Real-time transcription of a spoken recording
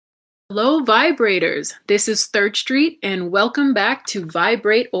Hello, vibrators. This is Third Street, and welcome back to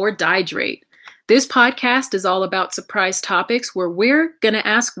Vibrate or Dihydrate. This podcast is all about surprise topics where we're going to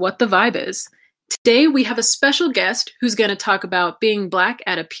ask what the vibe is. Today, we have a special guest who's going to talk about being Black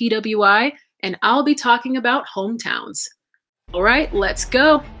at a PWI, and I'll be talking about hometowns. All right, let's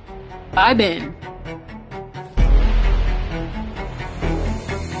go. Vibe in.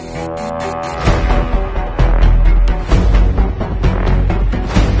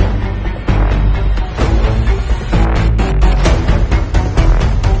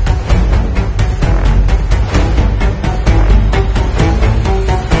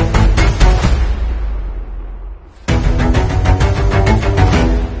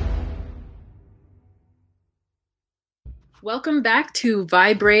 Welcome back to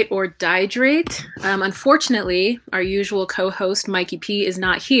Vibrate or Dihydrate. Unfortunately, our usual co-host Mikey P is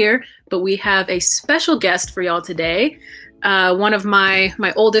not here, but we have a special guest for y'all today. One of my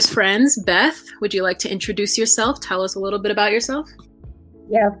oldest friends, Beth. Would you like to introduce yourself? Tell us a little bit about yourself.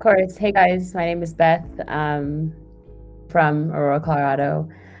 Yeah, of course. Hey guys, my name is Beth. From Aurora, Colorado.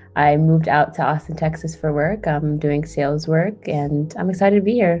 I moved out to Austin, Texas for work. I'm doing sales work and I'm excited to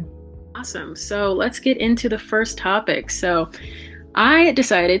be here. Awesome. So let's get into the first topic. So I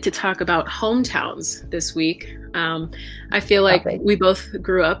decided to talk about hometowns this week. I feel like we both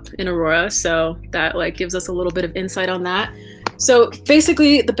grew up in Aurora, so that gives us a little bit of insight on that. So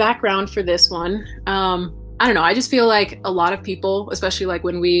basically the background for this one, I don't know. I just feel like a lot of people, especially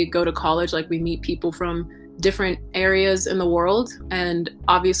when we go to college, we meet people from different areas in the world. And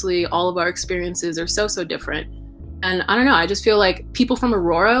obviously all of our experiences are so different. And I don't know, I just feel like people from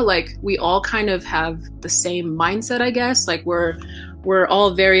Aurora, we all kind of have the same mindset, I guess. We're all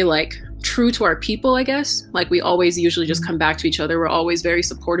very true to our people, I guess. We always usually just come back to each other. We're always very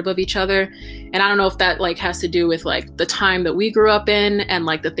supportive of each other. And I don't know if that has to do with the time that we grew up in and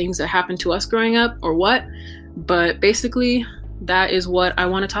the things that happened to us growing up or what. But basically that is what I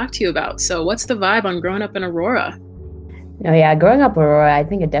want to talk to you about. So what's the vibe on growing up in Aurora? No, yeah, growing up in Aurora, I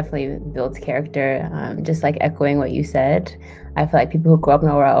think it definitely builds character. Just echoing what you said, I feel like people who grow up in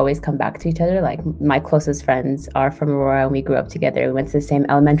Aurora always come back to each other. My closest friends are from Aurora and we grew up together. We went to the same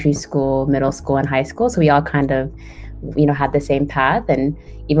elementary school, middle school, and high school. So we all kind of, had the same path. And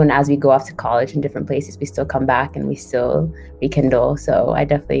even as we go off to college in different places, we still come back and we still rekindle. So I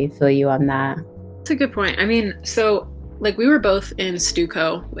definitely feel you on that. That's a good point. I mean, so we were both in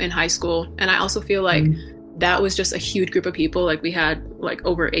Stuco in high school. And I also feel that was just a huge group of people. We had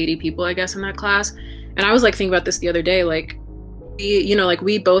over 80 people, I guess, in that class. And I was thinking about this the other day,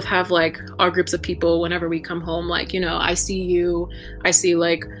 we both have our groups of people whenever we come home, I see you, I see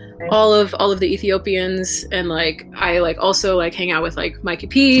all of the Ethiopians, and I also hang out with Mikey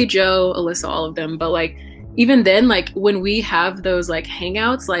P, Joe, Alyssa, all of them. But even then, when we have those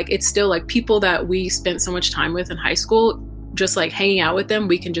hangouts, it's still people that we spent so much time with in high school, just hanging out with them,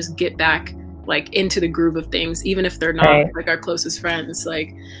 we can just get back into the groove of things, even if they're not our closest friends.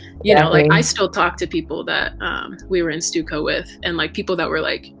 I still talk to people that we were in Stuco with, and people that were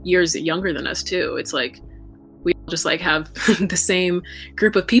years younger than us too. It's we all just have the same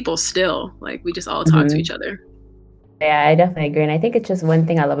group of people still. We just all talk to each other. Yeah, I definitely agree. And I think it's just one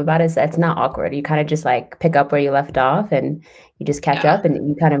thing I love about it is that it's not awkward. You kind of just pick up where you left off and you just catch up and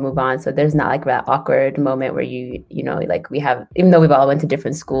you kind of move on. So there's not that awkward moment where we have, even though we've all went to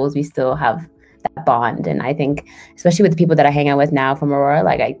different schools, we still have that bond. And I think especially with the people that I hang out with now from Aurora,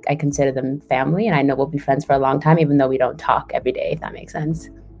 I consider them family, and I know we'll be friends for a long time, even though we don't talk every day, if that makes sense.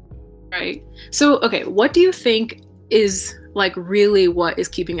 Right. So, okay, what do you think is really what is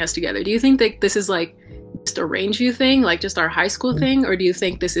keeping us together? Do you think that this is just a Rangeview thing, just our high school thing, or do you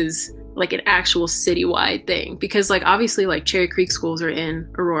think this is an actual citywide thing? Because obviously Cherry Creek schools are in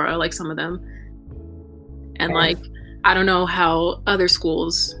Aurora, some of them, and I don't know how other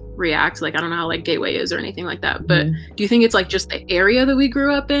schools react. I don't know how Gateway is or anything like that. But do you think it's just the area that we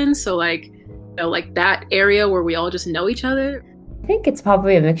grew up in? So that area where we all just know each other? I think it's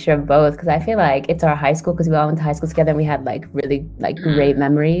probably a mixture of both, because I feel it's our high school, because we all went to high school together and we had really great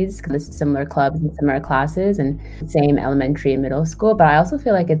memories, because similar clubs and similar classes and same elementary and middle school. But I also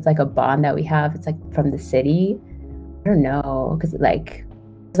feel it's a bond that we have. It's from the city. I don't know, because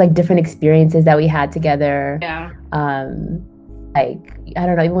it's different experiences that we had together. Yeah. I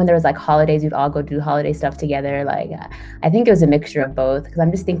don't know, even when there was holidays, we'd all go do holiday stuff together. I think it was a mixture of both, because I'm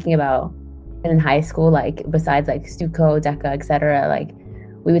just thinking about in high school, besides Stuco, DECA, etc.,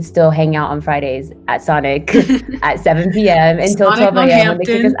 we would still hang out on Fridays at Sonic at 7 p.m. until 12 a.m. when they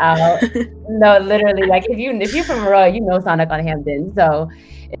kick us out. No, literally, if you're from Aurora, Sonic on Hampton. So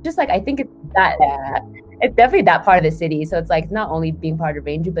it's just I think it's that. It's definitely that part of the city. So it's like not only being part of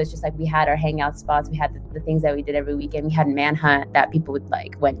Ranger, but it's just like we had our hangout spots. We had the things that we did every weekend. We had Manhunt that people would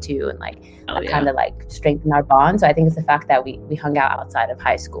like went to, and like kind of like strengthened our bond. So I think it's the fact that we hung out outside of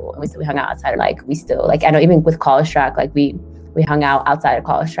high school, and we hung out outside of like we still like I know even with College Track, like we hung out outside of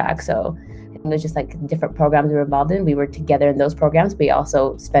College Track. So it was just like different programs we were involved in. We were together in those programs, but we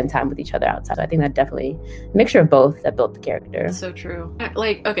also spent time with each other outside. So I think that definitely a mixture of both that built the character. That's so true.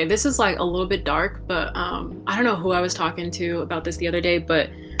 Like, okay, this is like a little bit dark, but I don't know who I was talking to about this the other day, but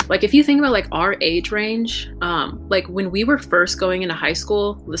like if you think about like our age range, like when we were first going into high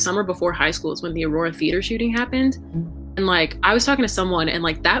school, the summer before high school is when the Aurora theater shooting happened. Mm-hmm. And like I was talking to someone, and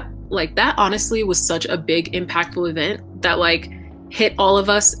like that honestly was such a big impactful event that like hit all of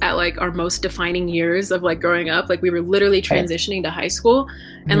us at like our most defining years of like growing up. Like we were literally transitioning to high school.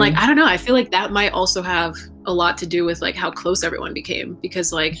 And like, I don't know, I feel like that might also have a lot to do with like how close everyone became,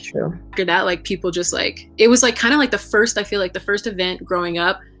 because like after that, like people just like, it was like kind of like I feel like the first event growing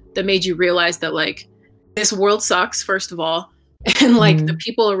up that made you realize that like this world sucks, first of all. And like the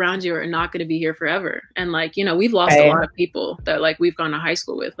people around you are not going to be here forever. And like, you know, we've lost a lot of people that like we've gone to high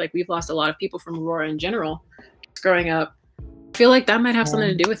school with. Like we've lost a lot of people from Aurora in general growing up. I feel like that might have something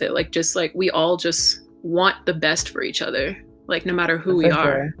to do with it. Like, just like we all just want the best for each other, like no matter who we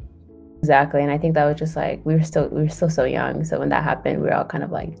are. Exactly. And I think that was just like, we were still so young. So when that happened, we were all kind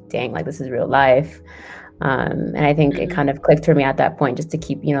of like, dang, like this is real life. And I think it kind of clicked for me at that point, just to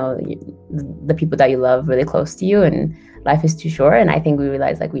keep, you know, the people that you love really close to you, and life is too short. And I think we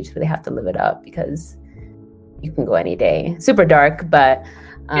realized like we just really have to live it up, because you can go any day. Super dark, but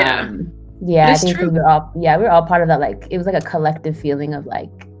I think we were all part of that. Like it was like a collective feeling of like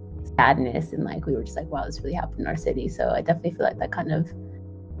sadness, and like we were just like, wow, this really happened in our city. So I definitely feel like that kind of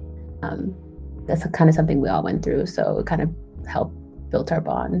that's kind of something we all went through. So it kind of helped build our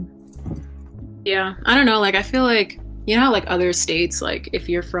bond. Yeah, I don't know. Like I feel like, you know, like other states, like if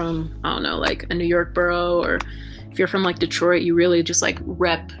you're from, I don't know, like a New York borough, or if you're from like Detroit, you really just like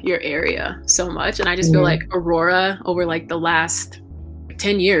rep your area so much. And I just feel like Aurora over like the last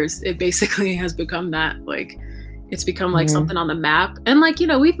 10 years, it basically has become that. Like it's become like something on the map. And like, you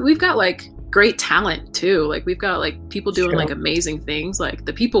know, we've got like great talent too. Like we've got like people doing like amazing things. Like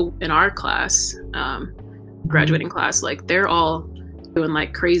the people in our class, graduating class, like they're all doing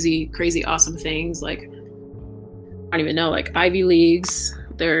like crazy awesome things. Like I don't even know, like Ivy Leagues,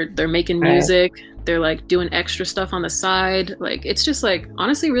 they're making music, they're like doing extra stuff on the side. Like it's just like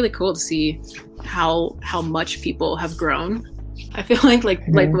honestly really cool to see how much people have grown. I feel like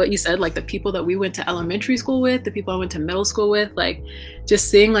what you said, like the people that we went to elementary school with, the people I went to middle school with, like just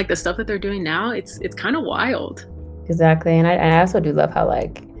seeing like the stuff that they're doing now, it's kind of wild. Exactly. And I also do love how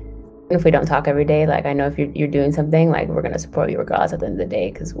like if we don't talk every day, like I know if you're doing something, like we're gonna support you regardless at the end of the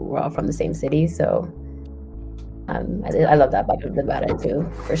day, because we're all from the same city. So I love that about it too,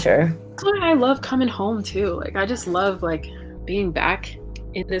 for sure. That's why I love coming home too. Like I just love like being back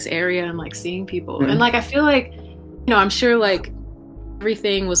in this area and like seeing people. And like I feel like, you know, I'm sure like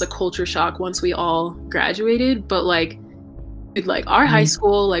everything was a culture shock once we all graduated, but like our high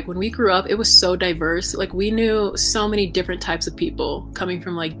school, like when we grew up, it was so diverse. Like we knew so many different types of people coming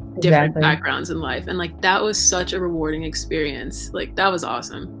from like different backgrounds in life, and like that was such a rewarding experience. Like that was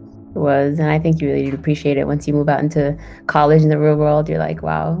awesome. It was, and I think you really appreciate it once you move out into college in the real world. You're like,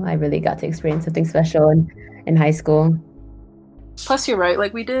 wow, I really got to experience something special in high school. Plus, you're right.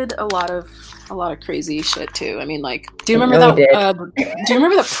 Like we did a lot of crazy shit too. I mean, like, do you remember do you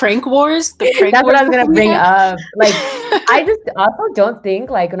remember the prank wars? That's what I was gonna bring up. Like, I just also don't think,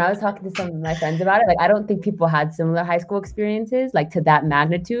 like, when I was talking to some of my friends about it, like, I don't think people had similar high school experiences, like, to that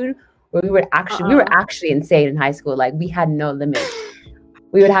magnitude, where we were actually insane in high school. Like, we had no limits.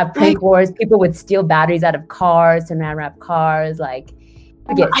 We would have prank wars. People would steal batteries out of cars and wrap cars. Like,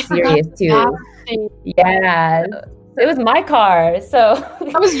 it get serious too. Yeah. It was my car, so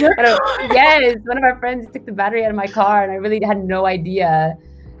that was your car. Yes, one of our friends took the battery out of my car, and I really had no idea.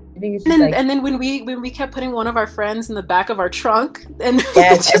 I think it's just and then when we kept putting one of our friends in the back of our trunk, and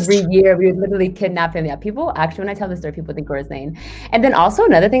every year we would literally kidnap him. Yeah, people actually, when I tell this story, people think we're insane. And then also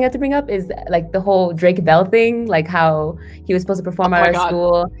another thing I have to bring up is like the whole Drake Bell thing, like how he was supposed to perform at our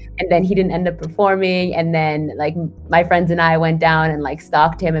school, and then he didn't end up performing, and then like my friends and I went down and like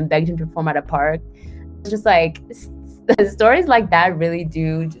stalked him and begged him to perform at a park. Just like stories like that really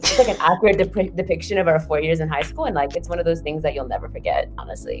do just like an accurate depiction of our 4 years in high school, and like it's one of those things that you'll never forget,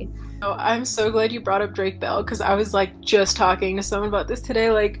 honestly. Oh, I'm so glad you brought up Drake Bell, because I was like just talking to someone about this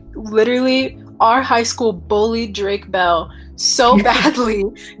today. Like literally our high school bullied Drake Bell so badly,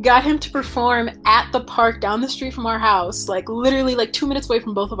 got him to perform at the park down the street from our house, like literally like 2 minutes away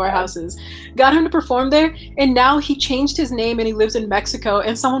from both of our houses. Got him to perform there, and now he changed his name and he lives in Mexico.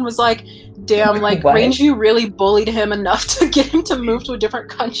 And someone was like, damn, like Range really bullied him enough to get him to move to a different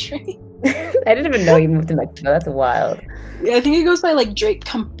country. I didn't even know he moved to Mexico. That's wild. Yeah, I think he goes by like Drake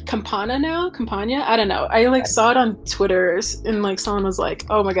Campana now. Campana? I don't know. I like saw it on Twitter, and like someone was like,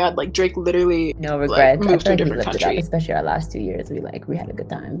 "Oh my god, like Drake literally no regrets. Like, moved to a different country." Especially our last 2 years, we had a good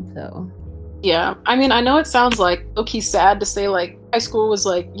time. So yeah, I mean, I know it sounds like low-key sad to say like high school was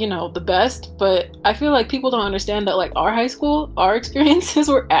like, you know, the best, but I feel like people don't understand that like our high school, our experiences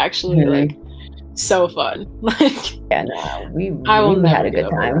were actually like so fun. Like yeah, no, we had a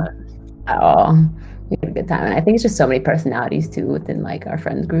good time at all. We had a good time, and I think it's just so many personalities too within like our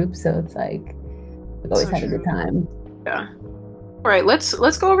friends group. So it's like we've always had a good time. Yeah. All right, let's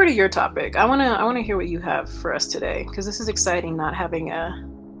go over to your topic. I wanna hear what you have for us today, because this is exciting. Not having a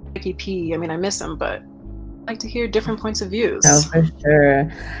EP. I mean, I miss him, but I'd like to hear different points of views. Oh, for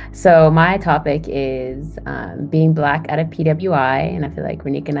sure. So my topic is being Black at a PWI, and I feel like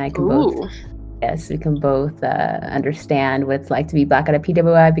Renika and I can we can both understand what it's like to be Black at a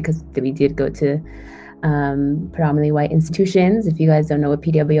PWI, because we did go to predominantly white institutions. If you guys don't know what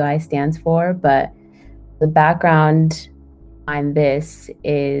PWI stands for, but the background on this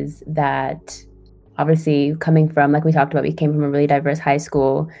is that obviously coming from, like we talked about, we came from a really diverse high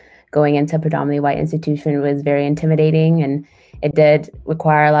school. Going into a predominantly white institution was very intimidating, and it did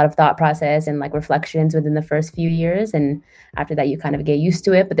require a lot of thought process and like reflections within the first few years. And after that, you kind of get used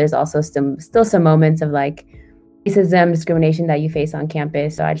to it. But there's also still some moments of like racism, discrimination that you face on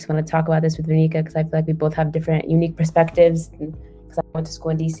campus. So I just want to talk about this with Renika, because I feel like we both have different unique perspectives. Because I went to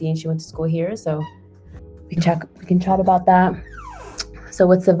school in DC and she went to school here, so we can chat about that. So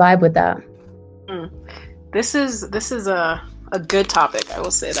what's the vibe with that? This is a good topic. I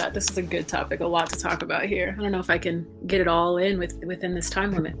will say that this is a good topic. A lot to talk about here. I don't know if I can get it all in within this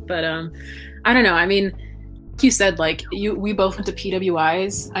time limit, but I don't know. I mean, like you said, like we both went to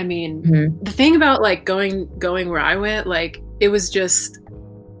PWIs. I mean, the thing about like going where I went, like it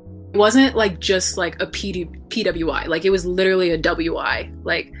wasn't like just like a PWI. Like it was literally a WI.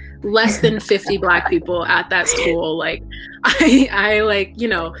 Like less than 50 Black people at that school. Like I like, you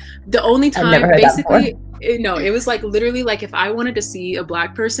know, the only time basically, it was like literally like if I wanted to see a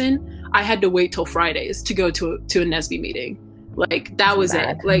Black person, I had to wait till Fridays to go to a NSBE meeting. Like that was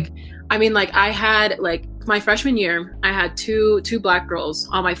it. Like, I mean, like I had like my freshman year, I had two Black girls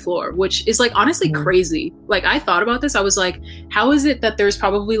on my floor, which is like honestly crazy. Like I thought about this. I was like, how is it that there's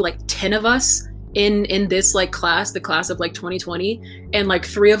probably like 10 of us in this like class, the class of like 2020, and like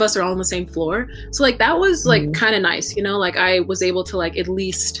 3 of us are all on the same floor? So like that was like kind of nice, you know, like I was able to like at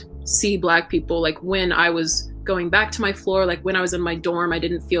least see Black people. Like when I was going back to my floor, like when I was in my dorm, I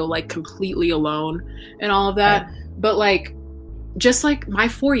didn't feel like completely alone and all of that. But like just like my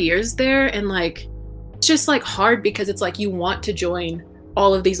 4 years there, and like it's just like hard because it's like you want to join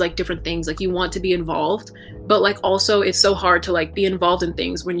all of these like different things, like you want to be involved, but like also it's so hard to like be involved in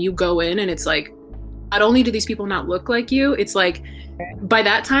things when you go in and it's like not only do these people not look like you, it's like by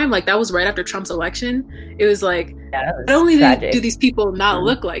that time, like that was right after Trump's election, it was like not only do these people not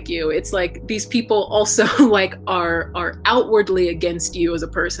look like you, it's like these people also like are outwardly against you as a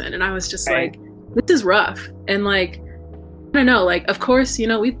person. And I was just like, this is rough. And like I don't know, like of course, you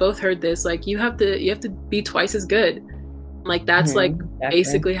know, we've both heard this, like you have to be twice as good. Like that's like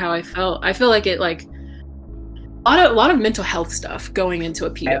basically how I felt. I feel like it like a lot of mental health stuff going into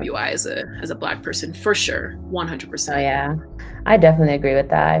a PWI as a Black person, for sure, 100%. Oh yeah, I definitely agree with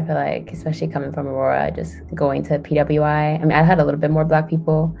that. I feel like, especially coming from Aurora, just going to PWI. I mean, I had a little bit more Black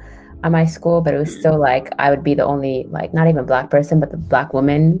people at my school, but it was still like I would be the only like not even Black person, but the Black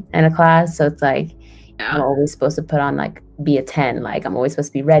woman in a class. So it's like I'm always supposed to put on like be a 10. Like I'm always supposed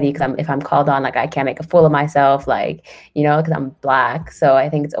to be ready because if I'm called on, like I can't make a fool of myself, like, you know, because I'm Black. So I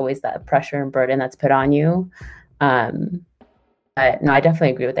think it's always that pressure and burden that's put on you. But no, I definitely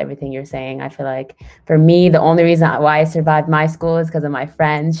agree with everything you're saying. I feel like for me, the only reason why I survived my school is because of my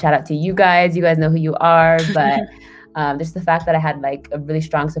friends. Shout out to you guys. You guys know who you are. But just the fact that I had like a really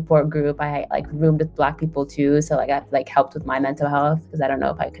strong support group. I like roomed with Black people too. So like I like helped with my mental health because I don't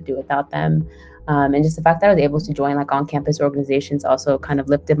know if I could do without them. And just the fact that I was able to join like on-campus organizations also kind of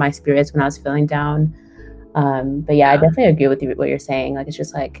lifted my spirits when I was feeling down. But yeah, I definitely agree with what you're saying. Like it's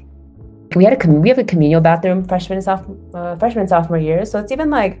just like we have a communal bathroom freshman and sophomore year. So it's even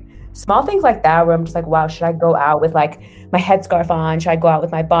like small things like that where I'm just like, wow, should I go out with like my headscarf on? Should I go out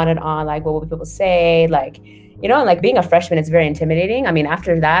with my bonnet on? Like, what will people say? Like, you know, and like being a freshman, it's very intimidating. I mean,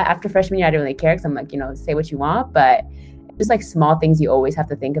 after freshman year, I didn't really care because I'm like, you know, say what you want, but just like small things you always have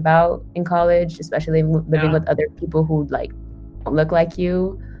to think about in college, especially living with other people who like don't look like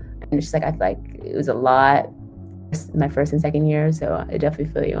you. And it's just like, I feel like it was a lot my first and second year. So I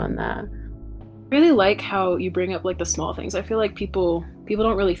definitely feel you on that. I really like how you bring up like the small things. I feel like people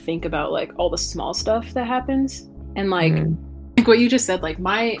don't really think about like all the small stuff that happens. And like what you just said, like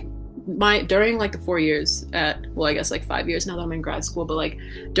my during like the 4 years I guess like 5 years now that I'm in grad school, but like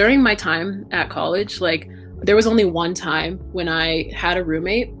during my time at college, like there was only one time when I had a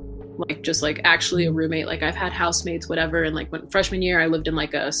roommate, like just like actually a roommate. Like I've had housemates, whatever, and like when freshman year I lived in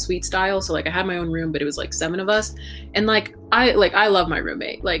like a suite style, so like I had my own room, but it was like 7 of us. And like I love my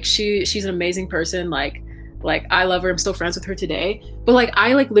roommate. Like she's an amazing person. Like I love her. I'm still friends with her today. But like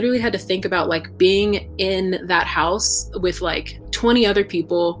I like literally had to think about like being in that house with like 20 other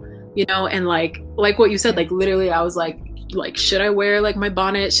people, you know, and like what you said, like literally I was like should I wear like my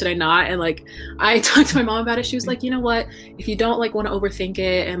bonnet, should I not? And like I talked to my mom about it. She was like, you know what, if you don't like want to overthink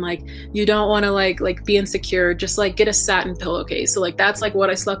it and like you don't want to like be insecure, just like get a satin pillowcase. So like that's like what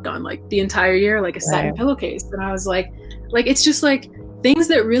I slept on like the entire year, like a satin pillowcase. And I was like it's just like things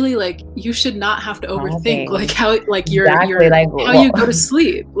that really like you should not have to overthink, like how like your like how you go to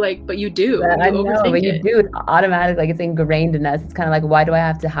sleep, like, but you do. I know, but you do. It's automatic, like it's ingrained in us. It's kind of like, why do I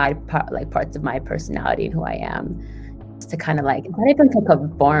have to hide parts of my personality and who I am? To kind of like, not even to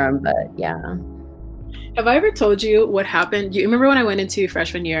conform, but yeah. Have I ever told you what happened? You remember when I went into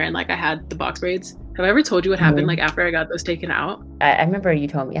freshman year and like I had the box braids? Have I ever told you what happened like after I got those taken out? I remember you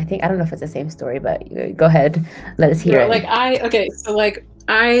told me. I don't know if it's the same story, but go ahead, let us hear it. Like so like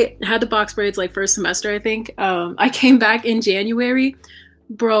I had the box braids like first semester, I think. I came back in January,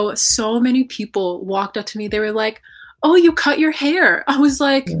 bro. So many people walked up to me. They were like, "Oh, you cut your hair." I was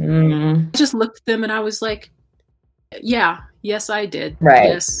like, I just looked at them and I was like, yes, I did. Right.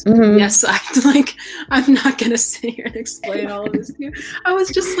 Yes. Yes, I like, I'm not going to sit here and explain all of this to you. I was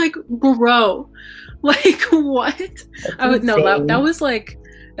just like, bro, like what? That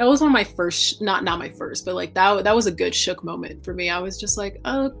was one of my first, not my first, but like that was a good shook moment for me. I was just like,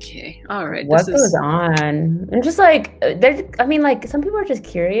 okay, all right. What goes on? And just like, I mean, like some people are just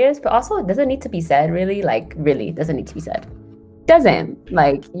curious, but also it doesn't need to be said, really. Like, really doesn't need to be said. Doesn't,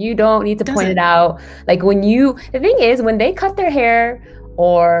 like, you don't need to point it out. Like the thing is, when they cut their hair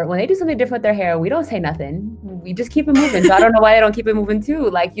or when they do something different with their hair, we don't say nothing. We just keep it moving. So I don't know why they don't keep it moving too.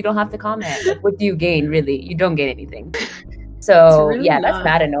 Like, you don't have to comment. Like, what do you gain, really? You don't gain anything. So really that's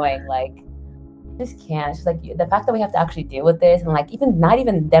mad annoying. Like, just can't. It's just like the fact that we have to actually deal with this, and like not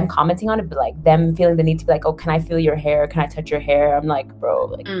even them commenting on it, but like them feeling the need to be like, oh, can I feel your hair? Can I touch your hair? I'm like, bro,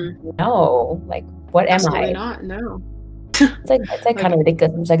 like no, like what Absolutely am I? Not no. It's like kind of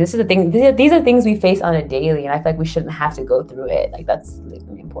ridiculous. I'm just like, this is the thing. These are things we face on a daily, and I feel like we shouldn't have to go through it. Like that's like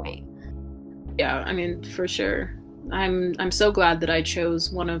the main point. Yeah, I mean, for sure. I'm so glad that I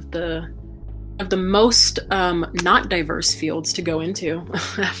chose one of the most not diverse fields to go into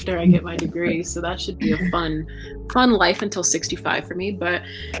after I get my degree. So that should be a fun life until 65 for me. But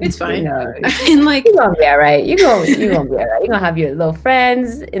it's fine. I mean, like, you're gonna be all right. You're gonna be all right. You're gonna have your little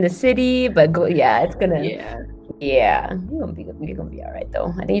friends in the city, but it's gonna. Yeah, you're gonna be all right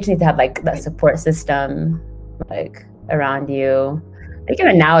though. I think you just need to have like that support system like around you. Like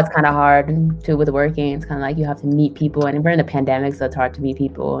even now it's kind of hard too with working. It's kind of like you have to meet people, and we're in a pandemic, so it's hard to meet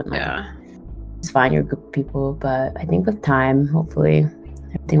people and like just find your group of people. But I think with time, hopefully,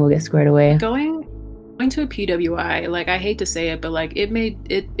 everything will get squared away. Going to a PWI, like I hate to say it, but like it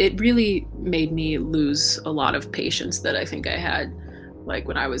really made me lose a lot of patience that I think I had like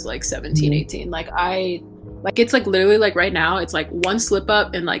when I was like 17, 18. Like it's like literally like right now it's like one slip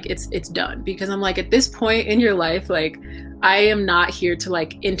up and like it's done, because I'm like at this point in your life, like I am not here to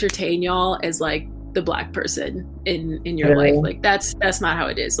like entertain y'all as like the Black person in your life. Like that's not how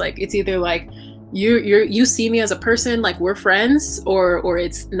it is. Like it's either like you see me as a person, like we're friends, or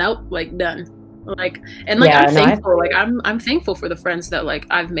it's nope, like done. Like and like I'm thankful. Like I'm thankful for the friends that like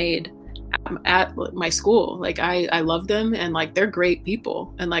I've made at my school. Like I love them, and like they're great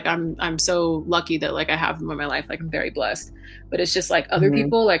people, and like I'm so lucky that like I have them in my life. Like I'm very blessed. But it's just like other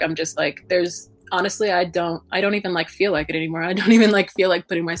people, like I'm just like there's honestly I don't even like feel like it anymore. I don't even like feel like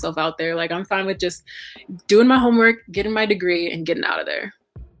putting myself out there. Like I'm fine with just doing my homework, getting my degree, and getting out of there.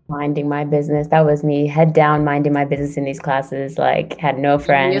 Minding my business. That was me, head down, minding my business in these classes. Like had no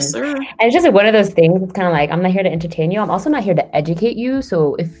friends. Yes, sir. And it's just like one of those things. It's kind of like, I'm not here to entertain you. I'm also not here to educate you.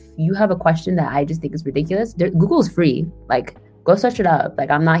 So if you have a question that I just think is ridiculous, Google is free. Like go search it up. Like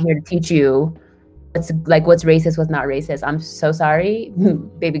I'm not here to teach you what's racist, what's not racist. I'm so sorry,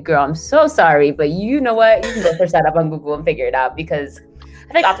 baby girl. I'm so sorry, but you know what? You can go search that up on Google and figure it out, because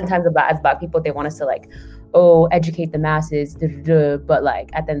I think oftentimes as Black people, they want us to like, oh, educate the masses, but like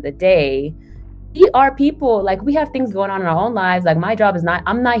at the end of the day, we are people. Like, we have things going on in our own lives. Like, my job is not,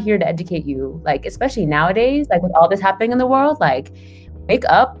 I'm not here to educate you. Like, especially nowadays, like with all this happening in the world, like, wake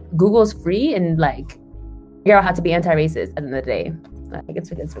up, Google's free, and like figure out how to be anti-racist at the end of the day. Like,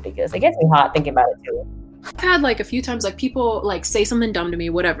 it's ridiculous. It gets me hot thinking about it too. I've had like a few times like people like say something dumb to me,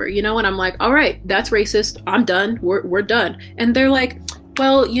 whatever, you know, and I'm like, all right, that's racist. I'm done. We're done. And they're like,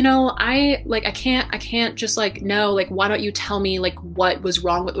 well, you know, I can't just like, no, like, why don't you tell me like what was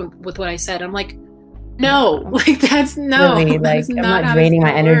wrong with what I said? I'm like, no, like that's no. Really, like, I'm not draining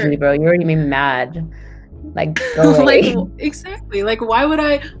my energy, bro. You already made me mad. Like, go away. Like, exactly. Like, why would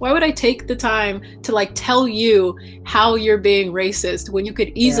I take the time to like tell you how you're being racist when you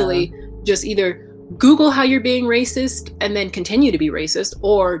could easily just either Google how you're being racist and then continue to be racist,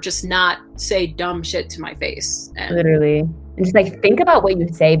 or just not say dumb shit to my face. And literally. And just like think about what you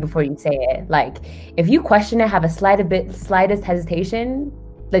say before you say it. Like, if you question it, have a slightest hesitation,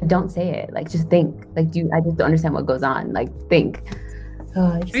 like, don't say it. Like, just think. Like, I just don't understand what goes on. Like, think.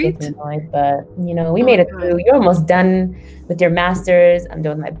 Oh, I just get annoyed, but you know, we made it through. You're almost done with your master's. I'm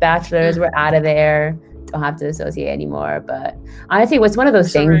done with my bachelor's. We're out of there. Don't have to associate anymore. But honestly, it's one of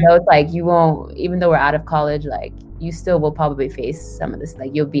those things though. It's like, you won't, even though we're out of college, like, you still will probably face some of this.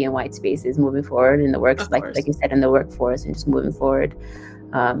 Like, you'll be in white spaces moving forward in the works, like you said, in the workforce, and just moving forward.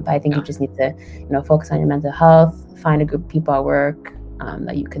 But I think you just need to, you know, focus on your mental health, find a group of people at work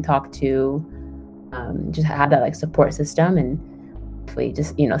that you can talk to, just have that like support system, and hopefully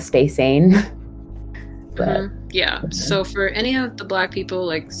just, you know, stay sane. But yeah, so for any of the Black people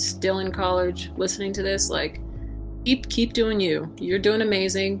like still in college listening to this, like, keep doing you. You're doing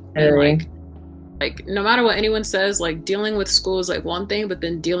amazing. Really? And like no matter what anyone says, like, dealing with school is like one thing, but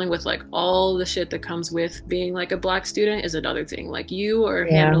then dealing with like all the shit that comes with being like a Black student is another thing. Like, you are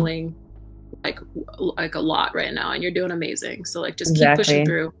handling like a lot right now, and you're doing amazing. So like, just keep pushing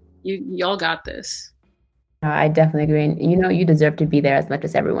through. Y'all got this. I definitely agree. And you know, you deserve to be there as much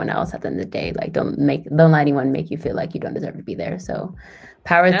as everyone else at the end of the day. Like, don't let anyone make you feel like you don't deserve to be there. So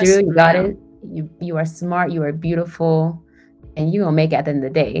power through. You got it. You are smart. You are beautiful, and you will make it at the end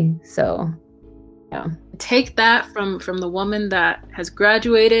of the day. So yeah. Take that from the woman that has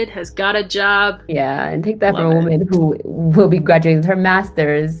graduated, has got a job. Yeah, and take that from a woman who will be graduating with her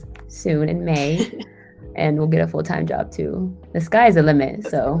master's soon in May. And we'll get a full-time job too. The sky is the limit.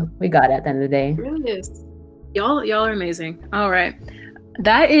 So we got it at the end of the day. It really is. Y'all are amazing. All right.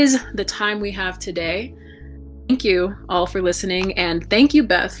 That is the time we have today. Thank you all for listening. And thank you,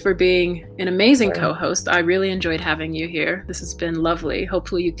 Beth, for being an amazing co-host. I really enjoyed having you here. This has been lovely.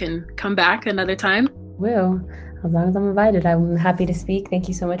 Hopefully you can come back another time. Will. As long as I'm invited, I'm happy to speak. Thank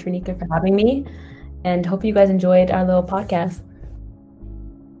you so much, Renika, for having me. And hope you guys enjoyed our little podcast.